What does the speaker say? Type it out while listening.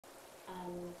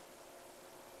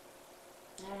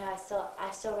don't know.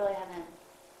 I still really haven't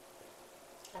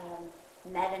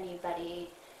met anybody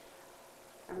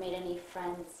or made any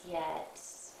friends yet.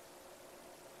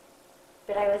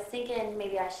 But I was thinking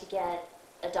maybe I should get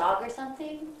a dog or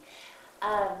something.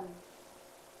 Um,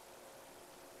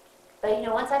 but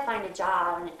once I find a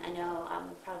job, and I know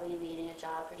I'm probably needing a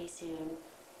job pretty soon,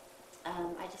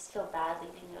 I just feel bad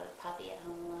leaving the puppy at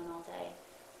home alone all day.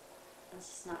 It's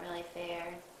just not really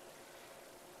fair.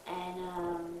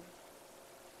 And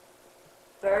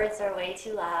birds are way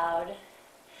too loud.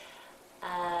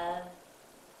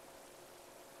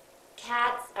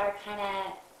 Cats are kind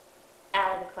of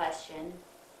out of the question.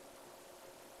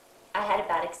 I had a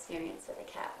bad experience with a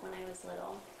cat when I was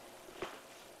little.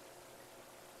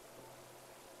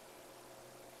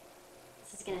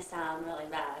 This is going to sound really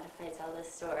bad if I tell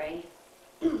this story.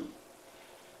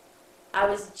 I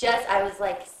was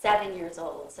like 7 years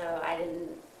old, so I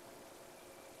didn't.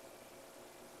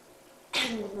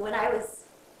 when I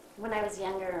was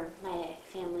younger, my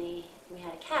family, we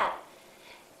had a cat,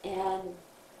 and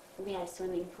we had a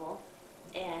swimming pool,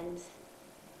 and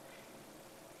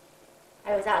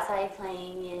I was outside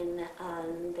playing, and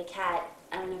the cat,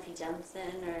 I don't know if he jumps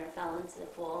in or fell into the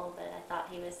pool, but I thought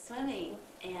he was swimming,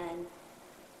 and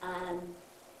I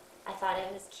thought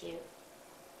it was cute.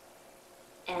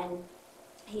 And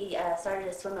he started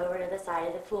to swim over to the side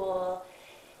of the pool.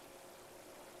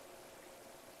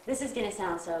 This is going to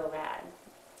sound so bad.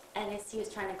 And as he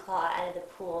was trying to claw out of the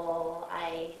pool,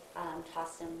 I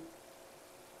tossed him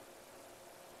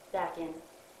back in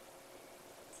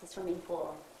the swimming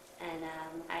pool. And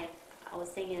I was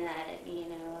thinking that, I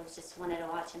just wanted to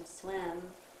watch him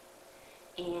swim.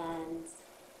 And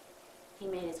he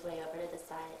made his way over to the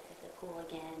side of the pool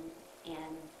again,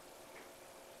 and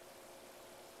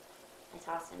I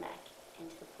tossed him back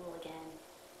into the pool again.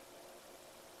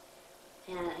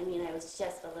 And I was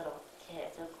just a little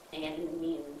kid, so I didn't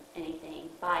mean anything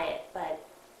by it, but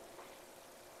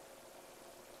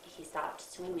he stopped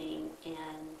swimming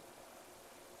and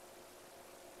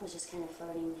was just kind of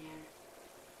floating there.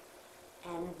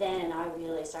 And then I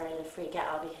really started to freak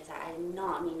out because I did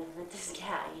not mean to hurt this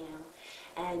cat,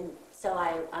 And so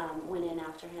I went in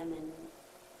after him and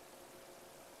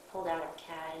pulled out our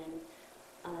cat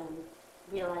and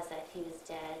realized that he was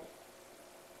dead.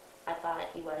 I thought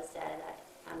he was dead.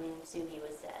 I assumed he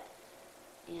was dead.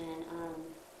 And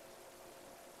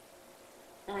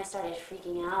I started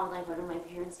freaking out, like, what are my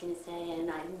parents going to say?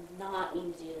 And I did not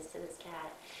mean to do this to this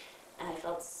cat. And I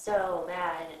felt so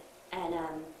bad. And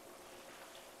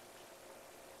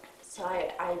so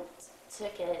I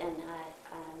took it and I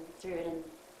threw it in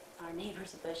our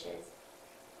neighbor's bushes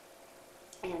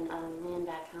and ran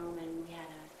back home, and we had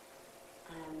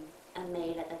a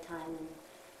maid at the time,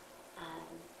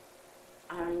 and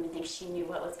I don't even think she knew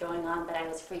what was going on, but I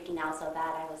was freaking out so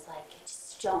bad. I was like,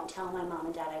 just don't tell my mom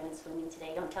and dad I went swimming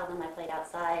today. Don't tell them I played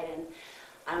outside. And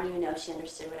I don't even know if she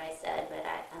understood what I said, but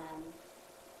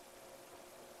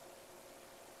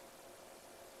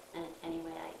and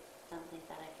anyway, I don't think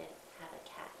that I could have a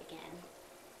cat again.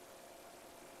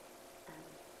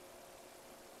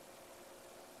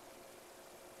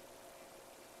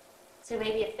 So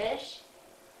maybe a fish.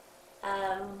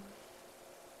 I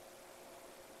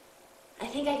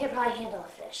think I could probably handle a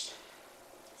fish.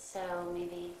 So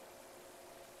maybe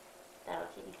that'll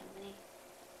keep me company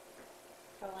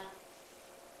for a while.